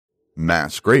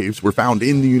Mass graves were found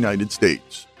in the United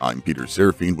States. I'm Peter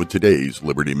Serafine with today's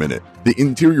Liberty Minute. The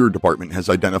Interior Department has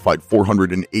identified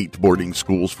 408 boarding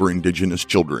schools for indigenous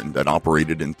children that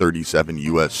operated in 37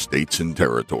 U.S. states and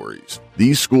territories.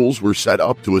 These schools were set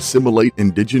up to assimilate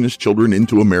indigenous children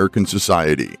into American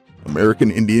society.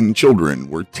 American Indian children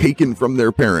were taken from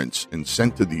their parents and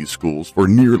sent to these schools for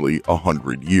nearly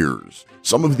 100 years.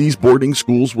 Some of these boarding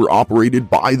schools were operated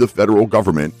by the federal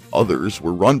government, others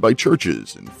were run by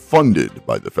churches and funded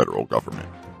by the federal government.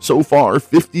 So far,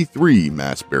 53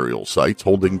 mass burial sites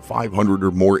holding 500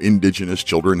 or more indigenous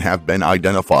children have been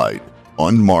identified.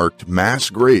 Unmarked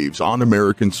mass graves on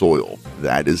American soil.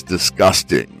 That is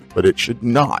disgusting. But it should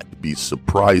not be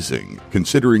surprising,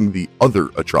 considering the other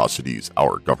atrocities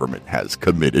our government has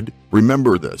committed.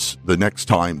 Remember this the next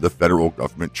time the federal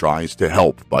government tries to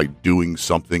help by doing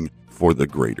something for the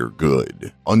greater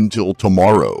good. Until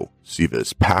tomorrow, si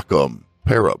vis pacem,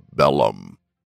 parabellum.